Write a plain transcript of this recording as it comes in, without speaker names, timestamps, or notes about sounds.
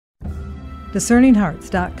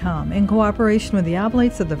DiscerningHearts.com, in cooperation with the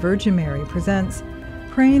Oblates of the Virgin Mary, presents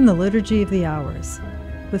Praying the Liturgy of the Hours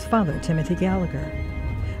with Father Timothy Gallagher.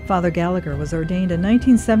 Father Gallagher was ordained in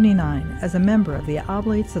 1979 as a member of the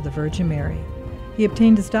Oblates of the Virgin Mary. He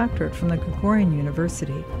obtained his doctorate from the Gregorian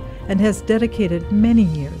University and has dedicated many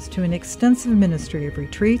years to an extensive ministry of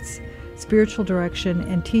retreats, spiritual direction,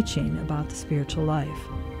 and teaching about the spiritual life.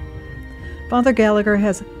 Father Gallagher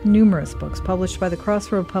has numerous books published by the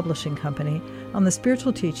Crossroad Publishing Company on the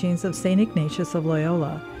spiritual teachings of St. Ignatius of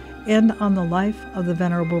Loyola and on the life of the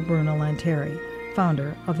Venerable Bruno Lanteri,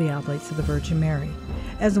 founder of the Oblates of the Virgin Mary,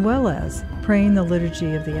 as well as Praying the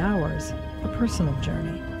Liturgy of the Hours, a personal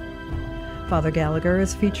journey. Father Gallagher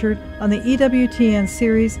is featured on the EWTN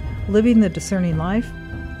series Living the Discerning Life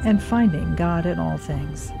and Finding God in All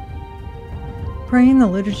Things. Praying the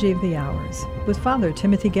Liturgy of the Hours with Father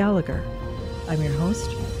Timothy Gallagher. I'm your host,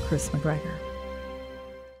 Chris McGregor.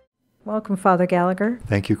 Welcome, Father Gallagher.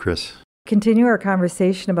 Thank you, Chris. Continue our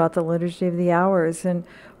conversation about the Liturgy of the Hours and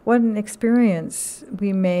what an experience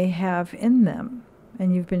we may have in them.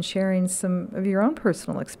 And you've been sharing some of your own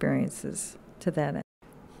personal experiences to that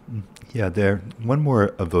end. Yeah, one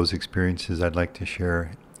more of those experiences I'd like to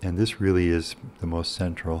share, and this really is the most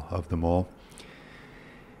central of them all.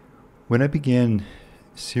 When I began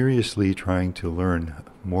seriously trying to learn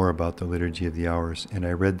more about the Liturgy of the Hours, and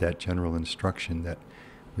I read that general instruction that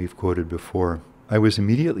we've quoted before, I was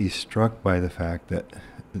immediately struck by the fact that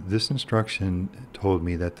this instruction told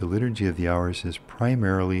me that the Liturgy of the Hours is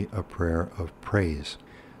primarily a prayer of praise.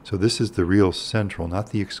 So this is the real central,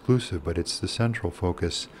 not the exclusive, but it's the central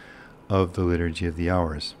focus of the Liturgy of the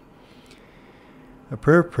Hours. A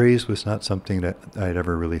prayer of praise was not something that I'd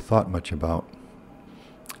ever really thought much about.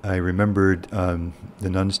 I remembered the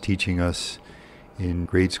nuns teaching us in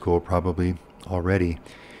grade school, probably already,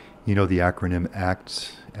 the acronym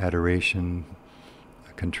ACTS, Adoration,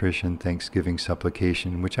 Contrition, Thanksgiving,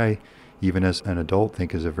 Supplication, which I, even as an adult,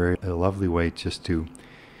 think is a lovely way just to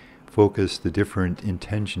focus the different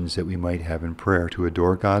intentions that we might have in prayer to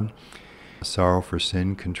adore God. Sorrow for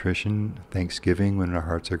sin, contrition, thanksgiving when our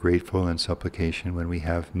hearts are grateful, and supplication when we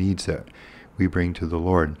have needs that we bring to the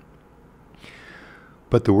Lord.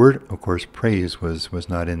 But the word, of course, praise was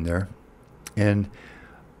not in there. And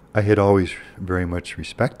I had always very much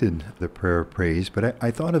respected the prayer of praise, but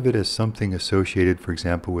I thought of it as something associated, for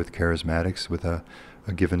example, with Charismatics, with a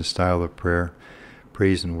given style of prayer,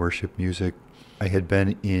 praise and worship music. I had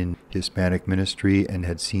been in Hispanic ministry and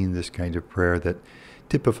had seen this kind of prayer that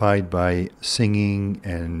typified by singing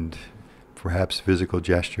and perhaps physical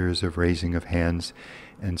gestures of raising of hands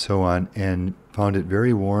and so on, and found it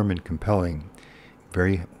very warm and compelling.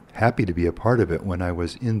 Very happy to be a part of it when I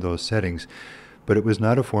was in those settings, but it was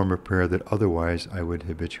not a form of prayer that otherwise I would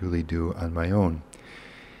habitually do on my own.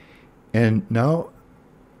 And now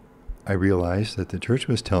I realized that the church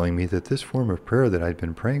was telling me that this form of prayer that I'd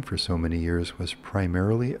been praying for so many years was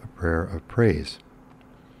primarily a prayer of praise.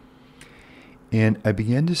 And I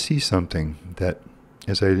began to see something that,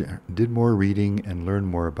 as I did more reading and learned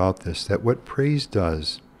more about this, that what praise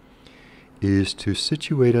does is to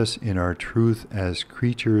situate us in our truth as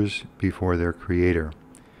creatures before their Creator,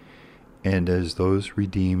 and as those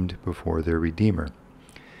redeemed before their Redeemer.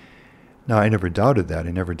 Now, I never doubted that.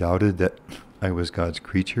 I never doubted that I was God's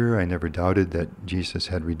creature. I never doubted that Jesus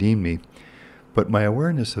had redeemed me. But my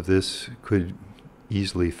awareness of this could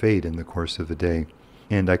easily fade in the course of the day,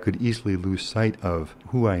 and I could easily lose sight of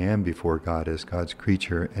who I am before God as God's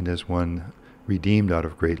creature and as one redeemed out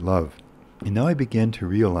of great love. And now I began to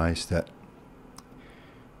realize that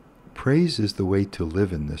praise is the way to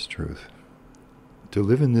live in this truth. To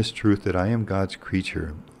live in this truth that I am God's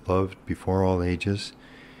creature, loved before all ages,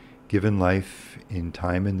 given life in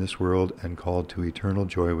time in this world, and called to eternal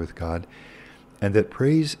joy with God, and that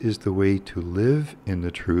praise is the way to live in the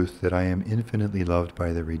truth that I am infinitely loved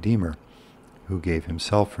by the Redeemer, who gave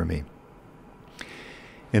himself for me.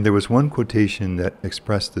 And there was one quotation that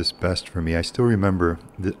expressed this best for me. I still remember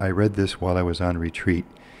that I read this while I was on retreat.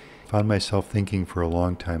 Found myself thinking for a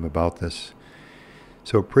long time about this.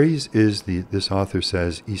 So praise is, this author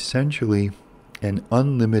says, essentially an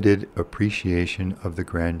unlimited appreciation of the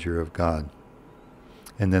grandeur of God.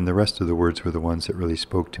 And then the rest of the words were the ones that really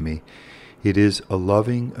spoke to me. It is a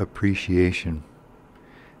loving appreciation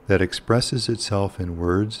that expresses itself in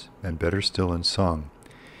words, and better still in song.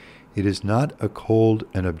 It is not a cold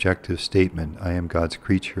and objective statement, I am God's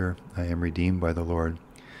creature, I am redeemed by the Lord,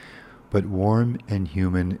 but warm and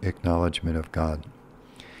human acknowledgement of God.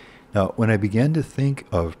 Now, when I began to think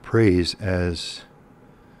of praise as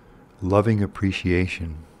loving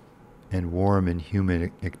appreciation and warm and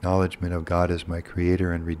human acknowledgement of God as my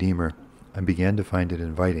Creator and Redeemer, I began to find it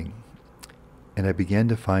inviting. And I began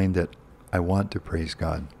to find that I want to praise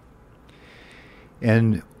God.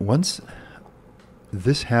 And once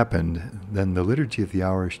this happened, then the Liturgy of the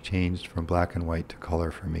Hours changed from black and white to color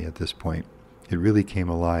for me at this point. It really came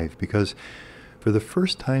alive because for the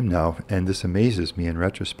first time now, and this amazes me in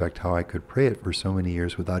retrospect how I could pray it for so many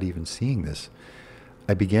years without even seeing this,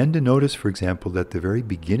 I began to notice, for example, that the very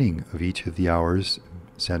beginning of each of the hours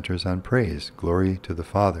centers on praise, glory to the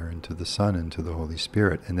Father and to the Son and to the Holy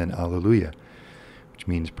Spirit, and then Alleluia, which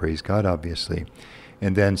means praise God, obviously.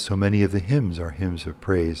 And then so many of the hymns are hymns of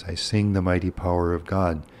praise. I sing the mighty power of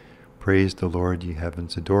God. Praise the Lord, ye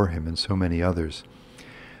heavens, adore him, and so many others.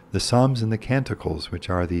 The Psalms and the Canticles, which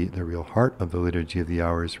are the real heart of the Liturgy of the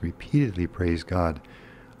Hours, repeatedly praise God.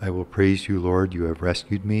 I will praise you, Lord, you have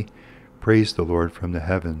rescued me. Praise the Lord from the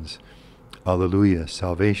heavens. Alleluia,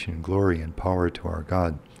 salvation, glory, and power to our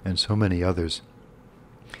God, and so many others.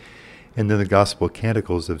 And then the Gospel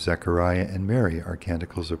Canticles of Zechariah and Mary are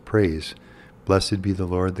canticles of praise. Blessed be the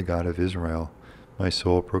Lord, the God of Israel. My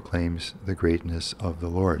soul proclaims the greatness of the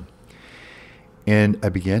Lord. And I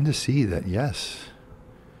began to see that, yes,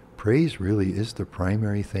 praise really is the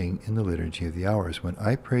primary thing in the Liturgy of the Hours. When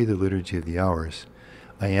I pray the Liturgy of the Hours,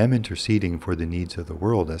 I am interceding for the needs of the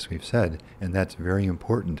world, as we've said, and that's very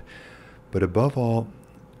important. But above all,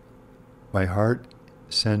 my heart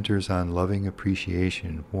centers on loving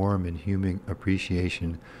appreciation, warm and human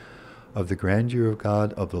appreciation of the grandeur of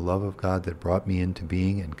God, of the love of God that brought me into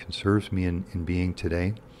being and conserves me in being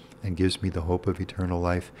today and gives me the hope of eternal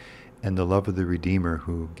life, and the love of the Redeemer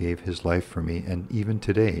who gave his life for me and even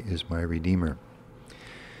today is my Redeemer.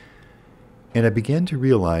 And I began to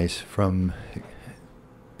realize from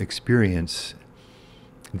experience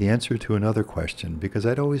the answer to another question, because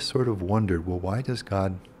I'd always sort of wondered, well, why does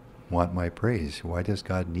God want my praise? Why does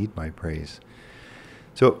God need my praise?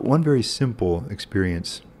 So one very simple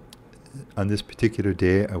experience. On this particular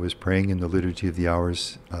day, I was praying in the Liturgy of the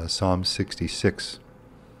Hours, Psalm 66,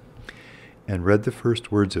 and read the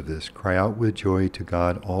first words of this. Cry out with joy to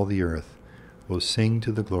God, all the earth. O sing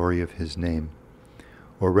to the glory of his name.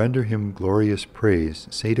 O render him glorious praise.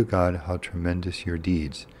 Say to God, how tremendous your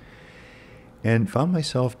deeds. And found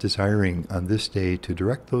myself desiring on this day to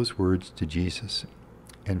direct those words to Jesus,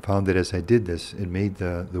 and found that as I did this, it made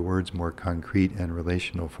the words more concrete and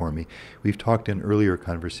relational for me. We've talked in earlier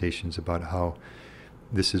conversations about how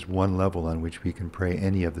this is one level on which we can pray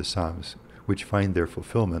any of the Psalms, which find their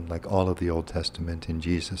fulfillment, like all of the Old Testament, in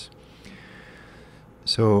Jesus.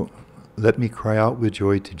 So let me cry out with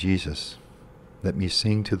joy to Jesus. Let me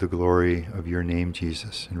sing to the glory of your name,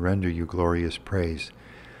 Jesus, and render you glorious praise.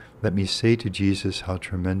 Let me say to Jesus, how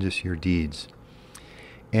tremendous your deeds.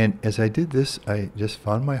 And as I did this, I just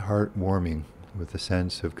found my heart warming with a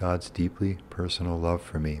sense of God's deeply personal love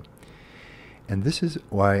for me. And this is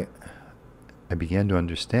why I began to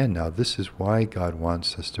understand now, this is why God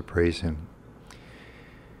wants us to praise him.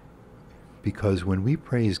 Because when we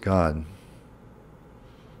praise God,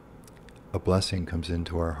 a blessing comes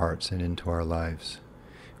into our hearts and into our lives.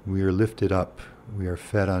 We are lifted up. We are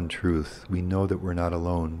fed on truth. We know that we're not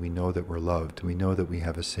alone. We know that we're loved. We know that we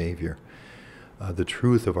have a Savior. The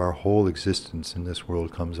truth of our whole existence in this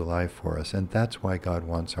world comes alive for us, and that's why God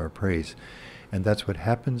wants our praise. And that's what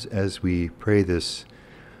happens as we pray this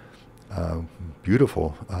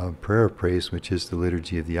beautiful prayer of praise, which is the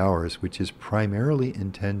Liturgy of the Hours, which is primarily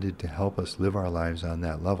intended to help us live our lives on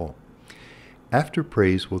that level. After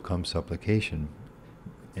praise will come supplication,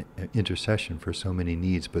 intercession for so many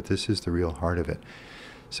needs, but this is the real heart of it.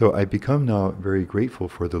 So I become now very grateful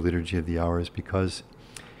for the Liturgy of the Hours because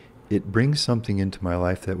it brings something into my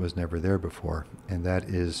life that was never there before, and that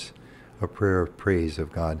is a prayer of praise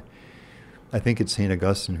of God. I think it's St.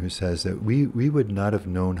 Augustine who says that we would not have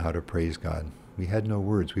known how to praise God. We had no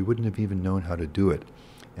words. We wouldn't have even known how to do it.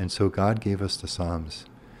 And so God gave us the Psalms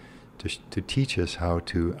to teach us how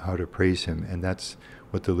to praise him, and that's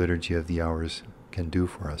what the Liturgy of the Hours can do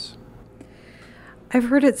for us. I've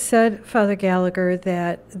heard it said, Father Gallagher,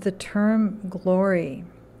 that the term glory,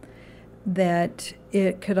 that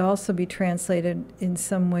it could also be translated in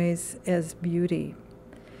some ways as beauty.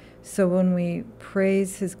 So when we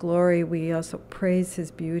praise his glory, we also praise his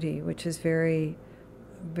beauty, which is very,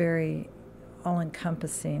 very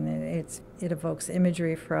all-encompassing. It evokes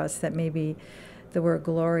imagery for us that maybe the word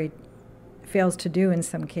glory fails to do in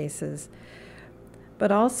some cases.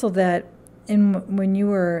 But also that when you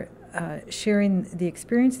were sharing the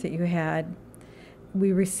experience that you had,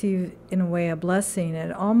 we receive, in a way, a blessing.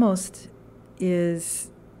 It almost is,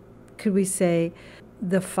 could we say,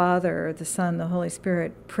 the Father, the Son, the Holy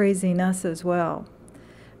Spirit praising us as well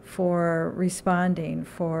for responding,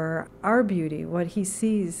 for our beauty, what he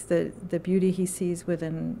sees, the beauty he sees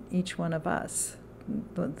within each one of us,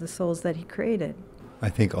 the souls that he created. I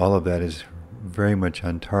think all of that is very much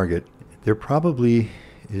on target. There probably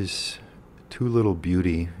is too little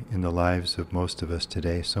beauty in the lives of most of us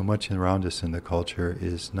today. So much around us in the culture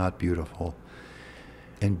is not beautiful.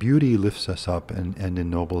 And beauty lifts us up and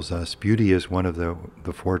ennobles us. Beauty is one of the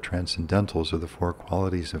four transcendentals, or the four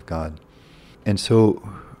qualities of God. And so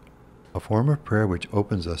a form of prayer which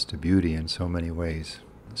opens us to beauty in so many ways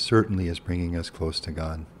certainly is bringing us close to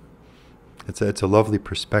God. It's a lovely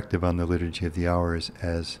perspective on the Liturgy of the Hours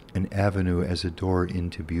as an avenue, as a door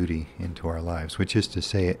into beauty into our lives, which is to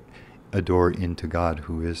say, a door into God,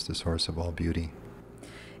 who is the source of all beauty.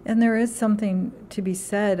 And there is something to be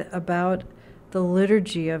said about the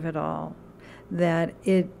liturgy of it all, that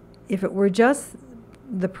if it were just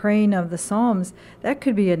the praying of the Psalms, that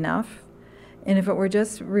could be enough. And if it were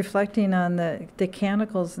just reflecting on the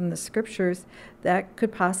canticles and the scriptures, that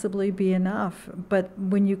could possibly be enough. But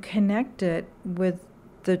when you connect it with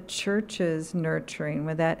the church's nurturing,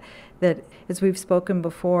 with that as we've spoken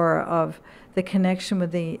before, of the connection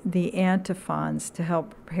with the antiphons to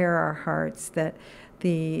help prepare our hearts, that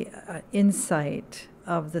the insight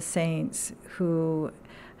of the saints who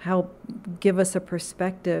help give us a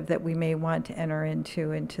perspective that we may want to enter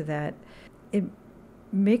into that, it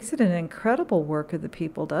makes it an incredible work of the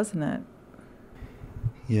people, doesn't it?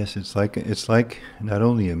 Yes, it's like not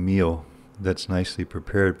only a meal that's nicely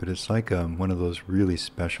prepared, but it's like one of those really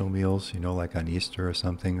special meals, like on Easter or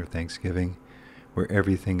something, or Thanksgiving, where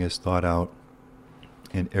everything is thought out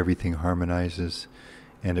and everything harmonizes,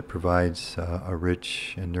 and it provides a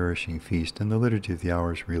rich and nourishing feast. And the Liturgy of the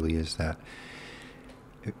Hours really is that.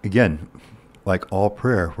 Again, like all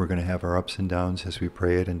prayer, we're going to have our ups and downs as we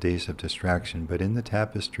pray it, and days of distraction. But in the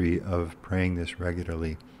tapestry of praying this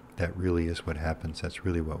regularly, that really is what happens. That's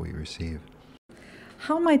really what we receive.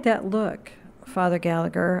 How might that look, Father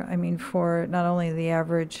Gallagher? I mean, for not only the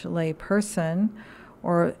average lay person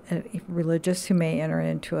or religious who may enter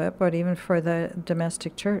into it, but even for the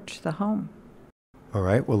domestic church, the home. All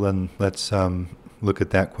right, well then let's look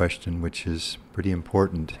at that question, which is pretty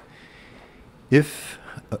important. If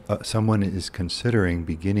someone is considering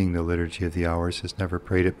beginning the Liturgy of the Hours, has never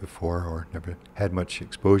prayed it before or never had much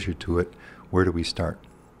exposure to it, where do we start?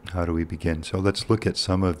 How do we begin? So let's look at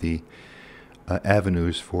some of the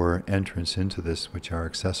avenues for entrance into this which are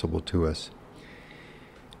accessible to us.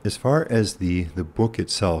 As far as the book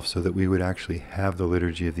itself, so that we would actually have the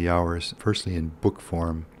Liturgy of the Hours, firstly in book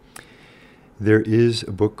form, there is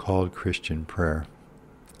a book called Christian Prayer.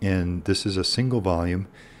 And this is a single volume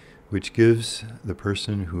which gives the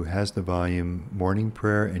person who has the volume morning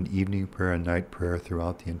prayer and evening prayer and night prayer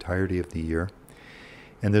throughout the entirety of the year.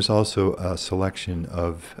 And there's also a selection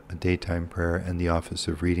of daytime prayer and the office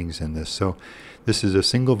of readings in this. So this is a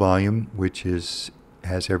single volume which has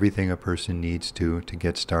everything a person needs to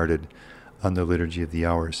get started on the Liturgy of the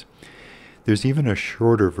Hours. There's even a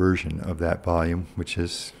shorter version of that volume, which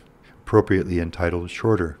is appropriately entitled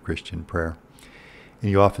Shorter Christian Prayer. And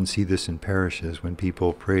you often see this in parishes when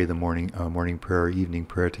people pray the morning prayer or evening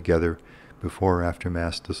prayer together before or after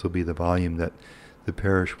Mass. This will be the volume that the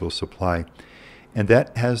parish will supply. And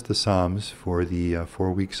that has the Psalms for the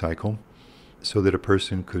 4-week cycle, so that a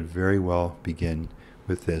person could very well begin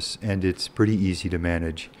with this. And it's pretty easy to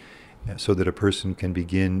manage, so that a person can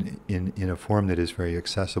begin in a form that is very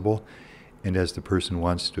accessible. And as the person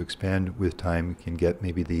wants to expand with time, can get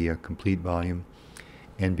maybe the complete volume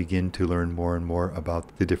and begin to learn more and more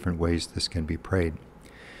about the different ways this can be prayed.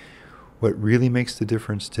 What really makes the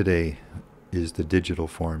difference today is the digital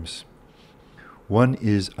forms. One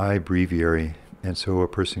is iBreviary, and so a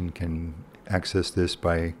person can access this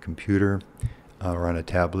by computer or on a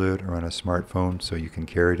tablet or on a smartphone, so you can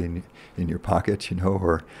carry it in your pocket,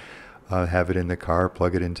 or have it in the car,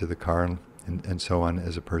 plug it into the car, and so on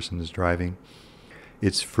as a person is driving.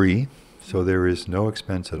 It's free, so there is no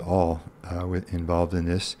expense at all involved in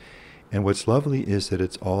this. And what's lovely is that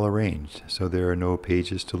it's all arranged, so there are no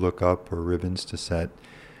pages to look up or ribbons to set,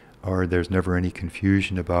 or there's never any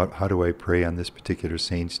confusion about how do I pray on this particular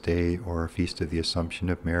saint's day or Feast of the Assumption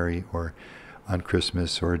of Mary or on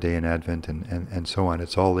Christmas or a day in Advent and so on.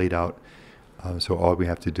 It's all laid out, so all we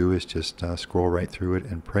have to do is just scroll right through it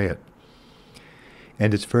and pray it.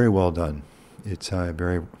 And it's very well done. It's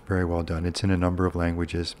very, very well done. It's in a number of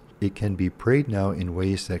languages. It can be prayed now in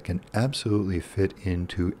ways that can absolutely fit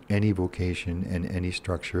into any vocation and any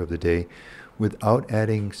structure of the day without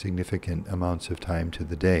adding significant amounts of time to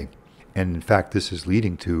the day. And in fact, this is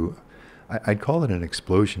leading to I'd call it an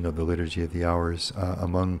explosion of the Liturgy of the Hours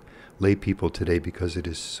among lay people today because it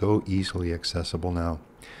is so easily accessible now.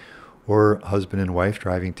 Or husband and wife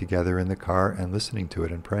driving together in the car and listening to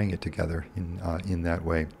it and praying it together in that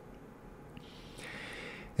way.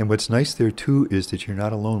 And what's nice there too is that you're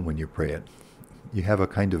not alone when you pray it. You have a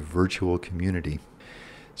kind of virtual community,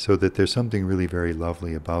 so that there's something really very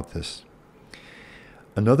lovely about this.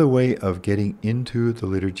 Another way of getting into the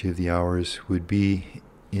Liturgy of the Hours would be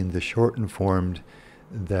in the shortened form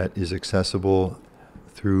that is accessible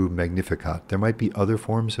through Magnificat. There might be other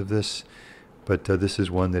forms of this, but this is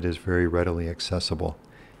one that is very readily accessible.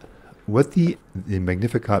 What the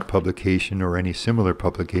Magnificat publication or any similar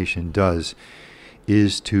publication does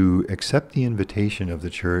is to accept the invitation of the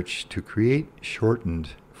Church to create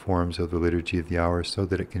shortened forms of the Liturgy of the Hours so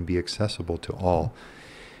that it can be accessible to all.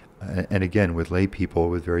 And again, with lay people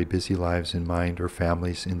with very busy lives in mind or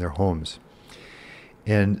families in their homes.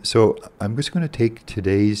 And so I'm just going to take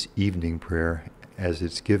today's evening prayer as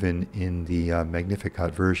it's given in the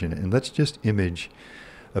Magnificat version. And let's just image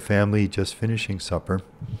a family just finishing supper.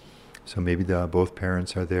 So maybe both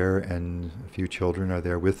parents are there and a few children are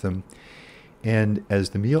there with them. And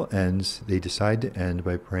as the meal ends, they decide to end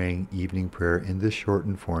by praying evening prayer in this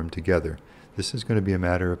shortened form together. This is going to be a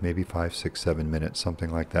matter of maybe 5, 6, 7 minutes,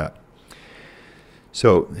 something like that.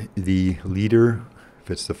 So the leader,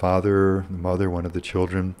 if it's the father, the mother, one of the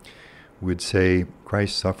children, would say,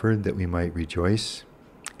 "Christ suffered that we might rejoice."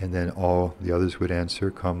 And then all the others would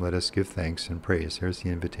answer, "Come, let us give thanks and praise." There's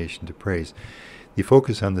the invitation to praise. The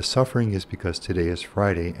focus on the suffering is because today is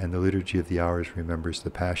Friday, and the Liturgy of the Hours remembers the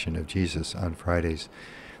Passion of Jesus on Fridays.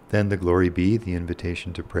 Then the Glory Be, the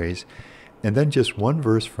invitation to praise, and then just one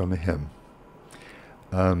verse from a hymn.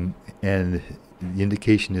 And the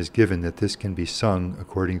indication is given that this can be sung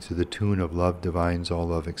according to the tune of Love Divines, All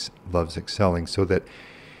Love's Excelling, so that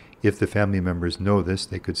if the family members know this,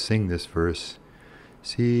 they could sing this verse.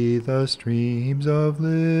 See the streams of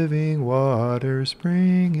living water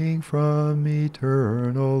springing from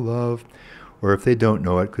eternal love. Or if they don't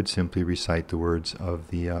know it, could simply recite the words of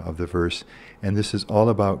the verse. And this is all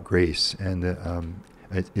about grace, and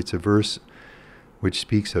it's a verse which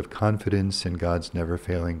speaks of confidence in God's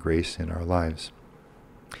never-failing grace in our lives.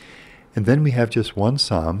 And then we have just one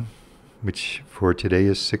psalm, which for today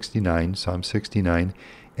is 69, Psalm 69,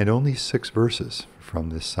 and only 6 verses from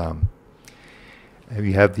this psalm.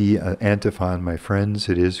 We have the antiphon, "My friends,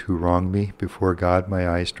 it is who wrong me. Before God my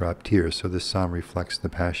eyes drop tears." So this psalm reflects the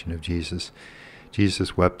passion of Jesus.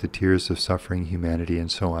 Jesus wept the tears of suffering humanity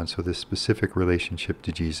and so on. So this specific relationship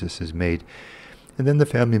to Jesus is made. And then the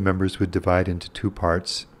family members would divide into 2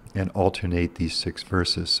 parts and alternate these 6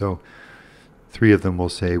 verses. So 3 of them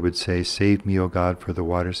would say, "Save me, O God, for the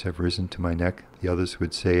waters have risen to my neck." The others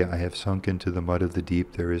would say, "I have sunk into the mud of the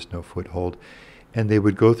deep, there is no foothold." And they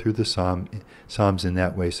would go through the Psalms in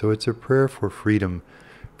that way. So it's a prayer for freedom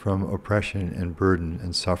from oppression and burden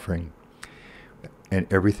and suffering. And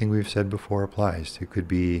everything we've said before applies. It could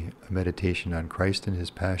be a meditation on Christ and his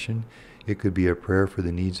passion. It could be a prayer for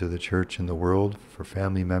the needs of the church and the world, for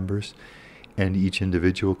family members, and each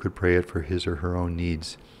individual could pray it for his or her own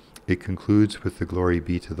needs. It concludes with the Glory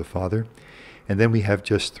Be to the Father. And then we have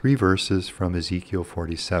just 3 verses from Ezekiel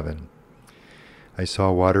 47. "I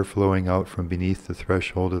saw water flowing out from beneath the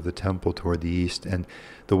threshold of the temple toward the east," and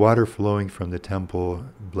the water flowing from the temple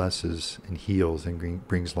blesses and heals and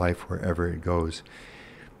brings life wherever it goes.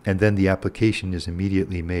 And then the application is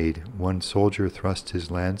immediately made. One soldier thrust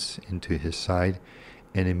his lance into his side,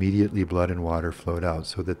 and immediately blood and water flowed out,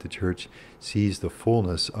 so that the church sees the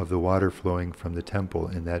fullness of the water flowing from the temple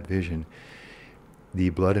in that vision. The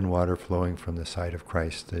blood and water flowing from the side of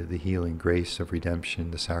Christ, the healing grace of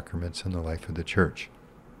redemption, the sacraments, and the life of the church.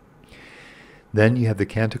 Then you have the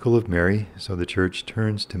Canticle of Mary, so the church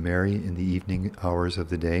turns to Mary in the evening hours of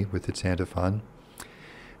the day with its antiphon.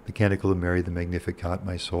 The Canticle of Mary, the Magnificat,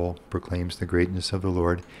 "My soul proclaims the greatness of the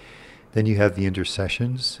Lord." Then you have the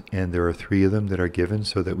intercessions, and there are 3 of them that are given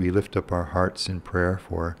so that we lift up our hearts in prayer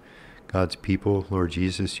for God's people. "Lord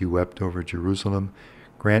Jesus, you wept over Jerusalem.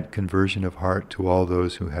 Grant conversion of heart to all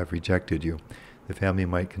those who have rejected you." The family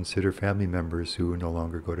might consider family members who no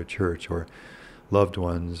longer go to church, or loved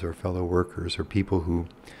ones, or fellow workers, or people who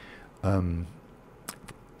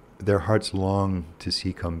their hearts long to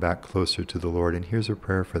see come back closer to the Lord. And here's a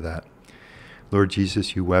prayer for that. "Lord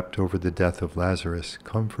Jesus, you wept over the death of Lazarus.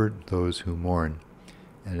 Comfort those who mourn."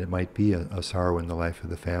 And it might be a sorrow in the life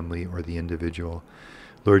of the family or the individual.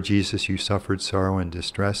 "Lord Jesus, you suffered sorrow and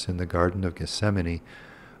distress in the Garden of Gethsemane.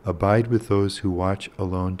 Abide with those who watch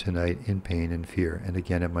alone tonight in pain and fear." And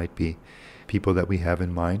again, it might be people that we have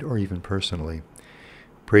in mind, or even personally.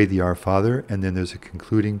 pray the Our Father, and then there's a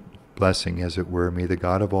concluding blessing, as it were. May the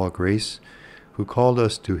God of all grace, who called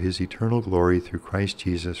us to his eternal glory through Christ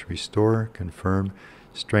Jesus, restore, confirm,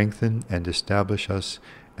 strengthen, and establish us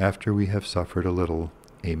after we have suffered a little.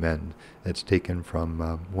 Amen. That's taken from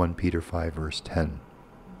 1 Peter 5, verse 10.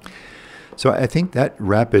 So I think that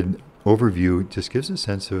rapid overview just gives a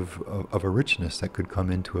sense of a richness that could come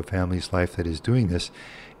into a family's life that is doing this.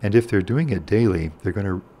 And if they're doing it daily, they're going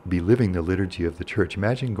to be living the liturgy of the church.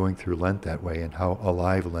 Imagine going through Lent that way and how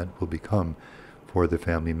alive Lent will become for the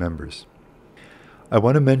family members. I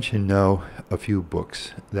want to mention now a few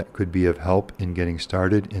books that could be of help in getting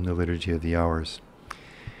started in the Liturgy of the Hours.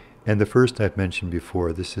 And the first I've mentioned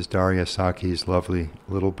before, this is Daria Saki's lovely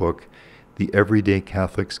little book, The Everyday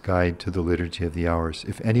Catholic's Guide to the Liturgy of the Hours.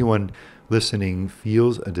 If anyone listening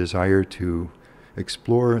feels a desire to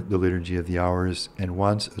explore the Liturgy of the Hours and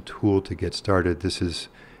wants a tool to get started, this is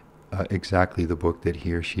exactly the book that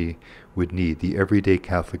he or she would need, The Everyday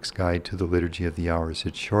Catholic's Guide to the Liturgy of the Hours.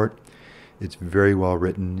 It's short, it's very well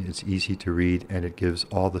written, it's easy to read, and it gives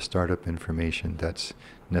all the startup information that's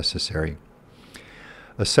necessary.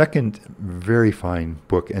 A second very fine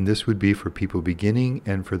book, and this would be for people beginning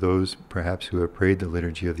and for those perhaps who have prayed the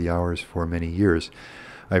Liturgy of the Hours for many years.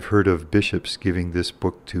 I've heard of bishops giving this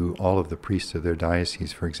book to all of the priests of their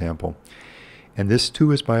diocese, for example. And this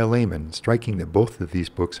too is by a layman. Striking that both of these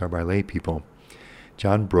books are by lay people.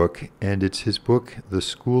 John Brooke, and it's his book, The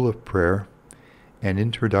School of Prayer, An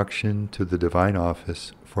Introduction to the Divine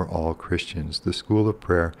Office for All Christians. The School of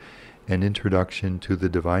Prayer, An Introduction to the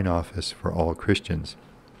Divine Office for All Christians.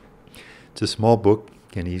 It's a small book,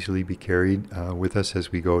 can easily be carried with us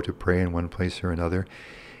as we go to pray in one place or another.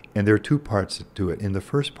 And there are two parts to it. In the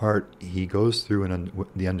first part, he goes through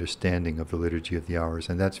the understanding of the Liturgy of the Hours,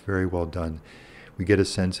 and that's very well done. We get a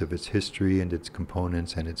sense of its history and its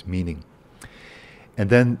components and its meaning. And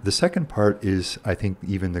then the second part is, I think,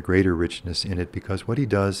 even the greater richness in it, because what he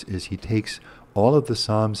does is he takes all of the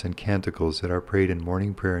psalms and canticles that are prayed in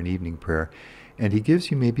morning prayer and evening prayer, and he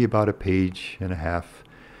gives you maybe about a page and a half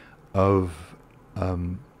of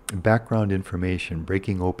background information,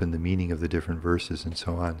 breaking open the meaning of the different verses and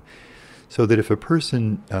so on. So that if a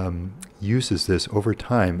person uses this over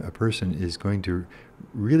time, a person is going to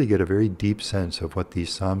really get a very deep sense of what these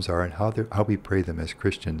psalms are and how we pray them as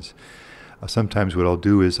Christians. Sometimes what I'll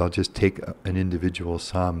do is I'll just take an individual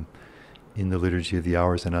psalm in the Liturgy of the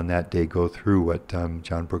Hours and on that day go through what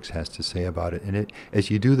John Brooks has to say about it. And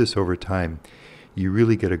as you do this over time, you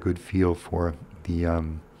really get a good feel for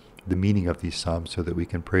the meaning of these psalms so that we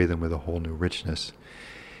can pray them with a whole new richness.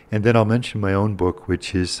 And then I'll mention my own book,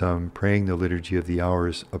 which is Praying the Liturgy of the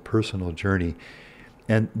Hours, A Personal Journey.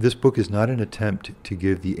 And this book is not an attempt to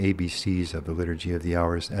give the ABCs of the Liturgy of the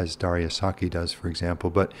Hours, as Daria Saki does, for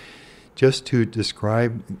example, but just to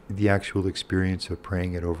describe the actual experience of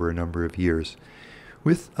praying it over a number of years,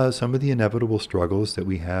 with some of the inevitable struggles that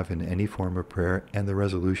we have in any form of prayer and the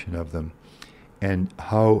resolution of them, and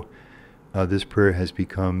how this prayer has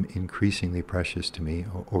become increasingly precious to me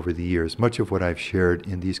over the years. Much of what I've shared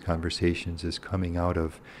in these conversations is coming out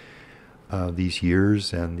of these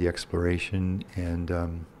years and the exploration,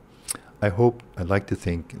 and I'd like to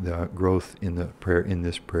think, the growth in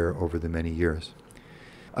this prayer over the many years.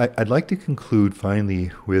 I'd like to conclude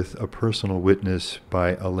finally with a personal witness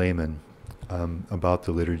by a layman about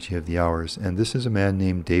the Liturgy of the Hours. And this is a man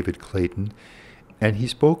named David Clayton, and he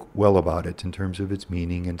spoke well about it in terms of its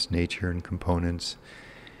meaning and its nature and components.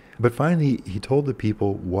 But finally, he told the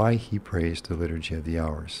people why he prays the Liturgy of the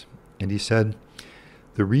Hours. And he said,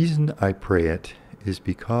 "The reason I pray it is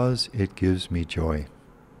because it gives me joy."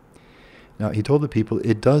 Now, he told the people,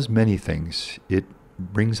 it does many things. It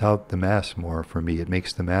brings out the Mass more for me. It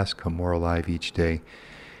makes the Mass come more alive each day.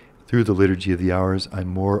 Through the Liturgy of the Hours, I'm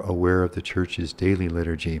more aware of the Church's daily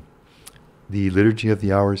liturgy. The Liturgy of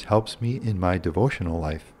the Hours helps me in my devotional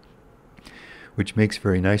life, which makes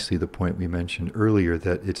very nicely the point we mentioned earlier,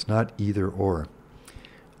 that it's not either or.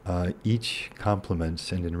 Each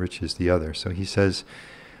complements and enriches the other. So he says,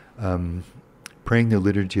 praying the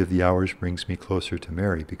Liturgy of the Hours brings me closer to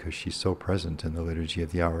Mary because she's so present in the Liturgy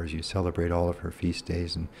of the Hours. You celebrate all of her feast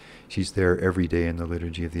days, and she's there every day in the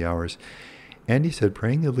Liturgy of the Hours. And he said,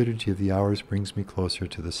 praying the Liturgy of the Hours brings me closer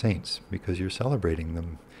to the saints because you're celebrating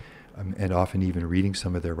them, and often even reading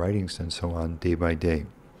some of their writings and so on day by day.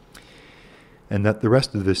 And that the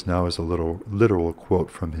rest of this now is a literal quote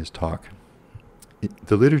from his talk.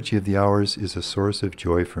 The Liturgy of the Hours is a source of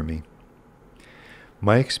joy for me.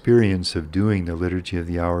 My experience of doing the Liturgy of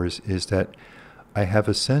the Hours is that I have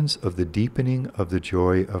a sense of the deepening of the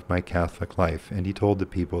joy of my Catholic life. And he told the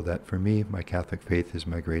people that for me, my Catholic faith is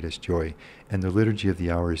my greatest joy, and the Liturgy of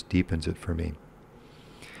the Hours deepens it for me.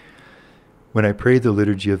 When I pray the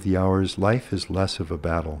Liturgy of the Hours, life is less of a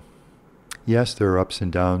battle. Yes, there are ups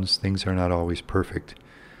and downs, things are not always perfect,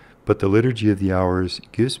 but the Liturgy of the Hours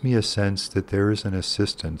gives me a sense that there is an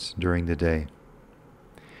assistance during the day.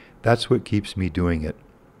 That's what keeps me doing it.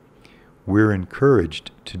 We're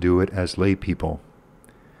encouraged to do it as lay people.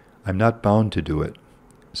 I'm not bound to do it,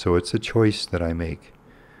 so it's a choice that I make.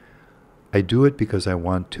 I do it because I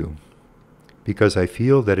want to, because I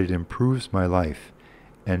feel that it improves my life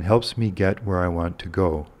and helps me get where I want to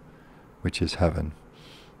go, which is heaven.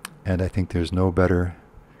 And I think there's no better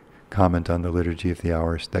comment on the Liturgy of the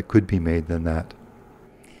Hours that could be made than that.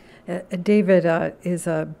 David is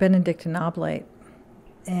a Benedictine oblate,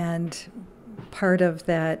 and part of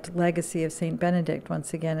that legacy of St. Benedict,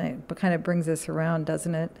 once again, it kind of brings us around,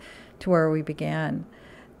 doesn't it, to where we began,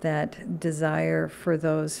 that desire for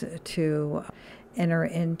those to enter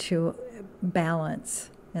into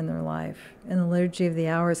balance in their life. And the Liturgy of the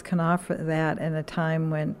Hours can offer that in a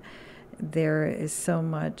time when there is so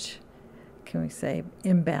much, can we say,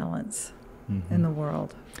 imbalance in the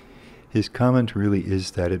world. His comment really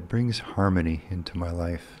is that it brings harmony into my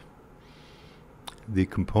life. The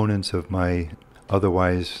components of my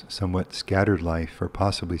otherwise somewhat scattered life, or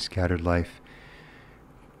possibly scattered life,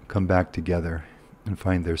 come back together and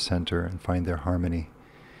find their center and find their harmony.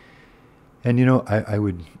 And you know, I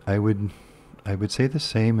would say the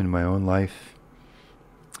same in my own life.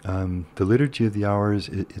 The Liturgy of the Hours,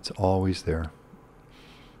 it's always there.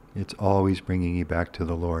 It's always bringing you back to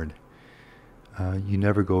the Lord. You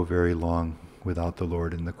never go very long without the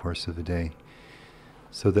Lord in the course of the day.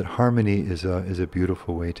 So that harmony is a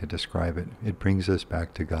beautiful way to describe it. It brings us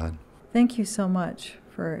back to God. Thank you so much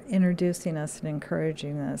for introducing us and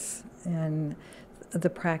encouraging us in the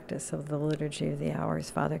practice of the Liturgy of the Hours,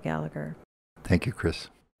 Father Gallagher. Thank you, Chris.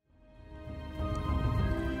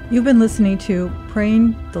 You've been listening to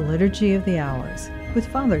Praying the Liturgy of the Hours with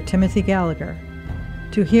Father Timothy Gallagher.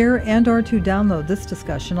 To hear and or to download this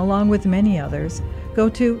discussion along with many others, go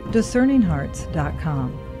to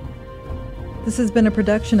discerninghearts.com. This has been a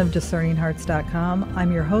production of discerninghearts.com.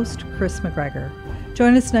 I'm your host, Chris McGregor.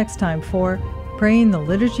 Join us next time for Praying the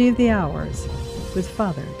Liturgy of the Hours with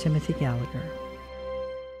Father Timothy Gallagher.